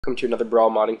Welcome to another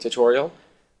Brawl modding tutorial.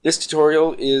 This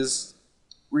tutorial is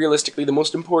realistically the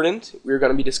most important. We're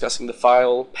going to be discussing the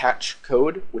file patch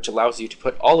code, which allows you to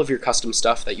put all of your custom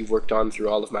stuff that you've worked on through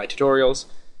all of my tutorials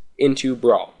into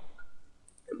Brawl.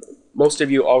 Most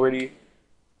of you already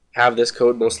have this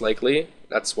code, most likely.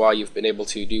 That's why you've been able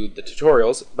to do the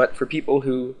tutorials. But for people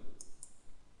who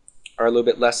are a little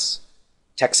bit less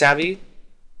tech savvy,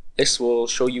 this will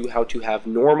show you how to have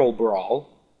normal Brawl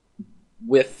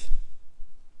with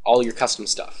all your custom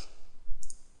stuff.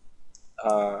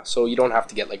 So you don't have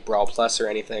to get like Brawl Plus or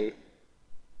anything.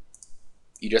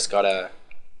 You just gotta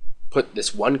put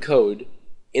this one code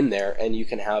in there and you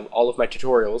can have all of my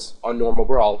tutorials on normal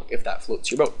Brawl if that floats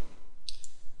your boat.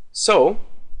 So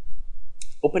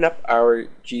open up our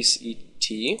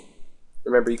GCT.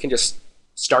 Remember, you can just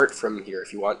start from here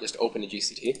if you want, just open a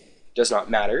GCT. It does not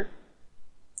matter.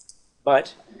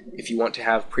 But if you want to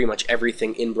have pretty much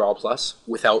everything in Brawl Plus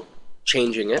without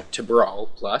changing it to Brawl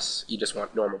Plus, you just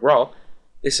want normal Brawl,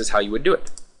 this is how you would do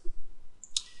it.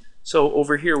 So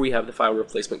over here we have the file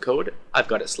replacement code. I've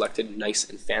got it selected nice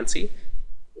and fancy.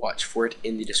 Watch for it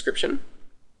in the description.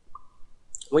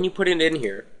 When you put it in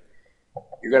here,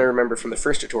 you're going to remember from the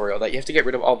first tutorial that you have to get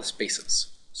rid of all the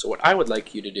spaces. So what I would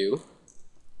like you to do,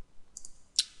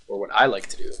 or what I like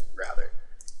to do rather,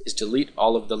 is delete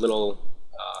all of the little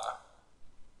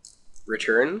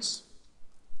returns.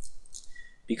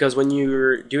 Because when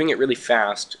you're doing it really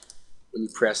fast, when you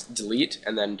press delete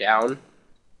and then down,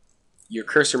 your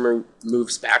cursor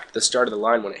moves back to the start of the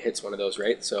line when it hits one of those,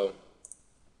 right? So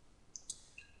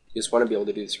you just want to be able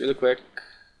to do this really quick.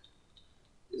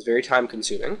 It's very time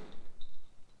consuming.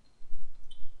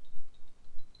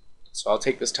 So I'll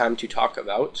take this time to talk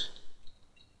about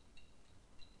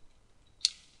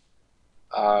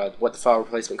what the file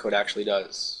replacement code actually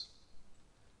does.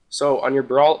 So on your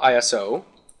Brawl ISO,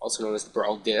 also known as the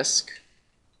Brawl disk,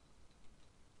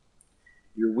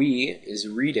 your Wii is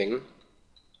reading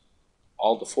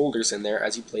all the folders in there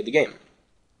as you play the game.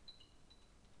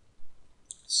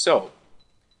 So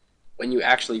when you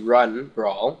actually run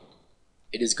Brawl,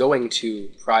 it is going to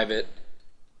private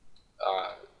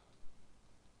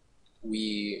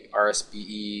Wii,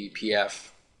 RSBE, PF,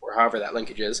 or however that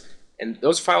linkage is, and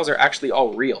those files are actually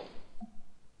all real.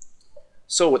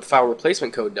 So what the file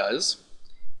replacement code does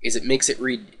is it makes it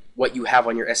read what you have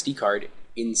on your SD card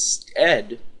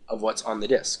instead of what's on the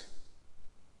disk.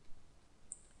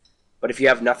 But if you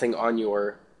have nothing on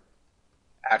your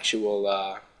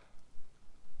actual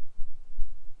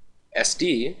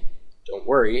SD, don't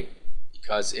worry,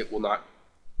 because it will not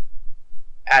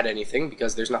add anything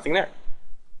because there's nothing there.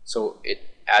 So it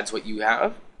adds what you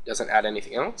have, doesn't add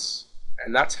anything else,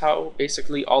 and that's how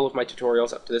basically all of my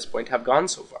tutorials up to this point have gone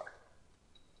so far.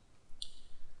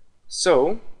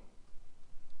 So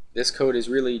this code is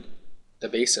really the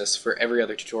basis for every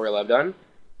other tutorial I've done.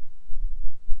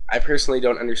 I personally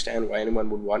don't understand why anyone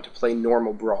would want to play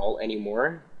normal Brawl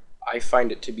anymore. I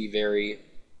find it to be very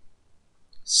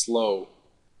slow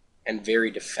and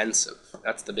very defensive.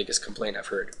 That's the biggest complaint I've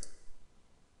heard.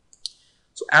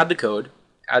 So add the code,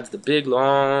 adds the big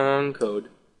long code,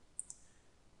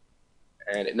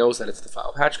 and it knows that it's the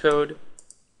file patch code,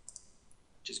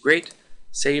 which is great.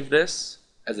 Save this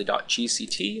as a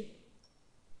 .gct.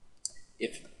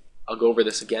 If I'll go over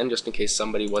this again just in case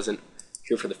somebody wasn't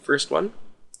here for the first one.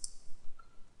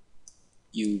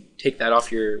 You take that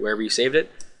off your wherever you saved it,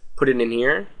 put it in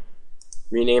here,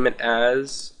 rename it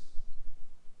as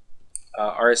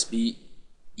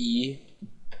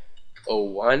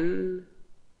RSBE01.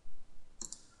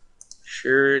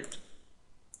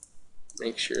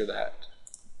 Make sure that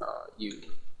you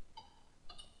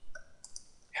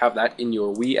have that in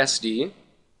your Wii SD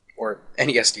or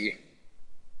any SD.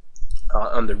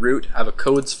 On the root, have a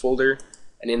codes folder,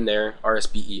 and in there,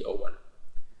 RSBE01.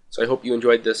 So I hope you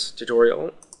enjoyed this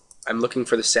tutorial. I'm looking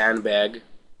for the sandbag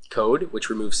code, which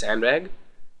removes sandbag,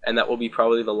 and that will be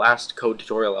probably the last code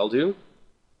tutorial I'll do.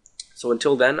 So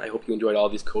until then, I hope you enjoyed all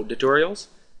these code tutorials,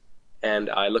 and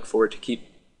I look forward to keep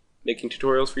making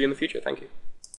tutorials for you in the future. Thank you.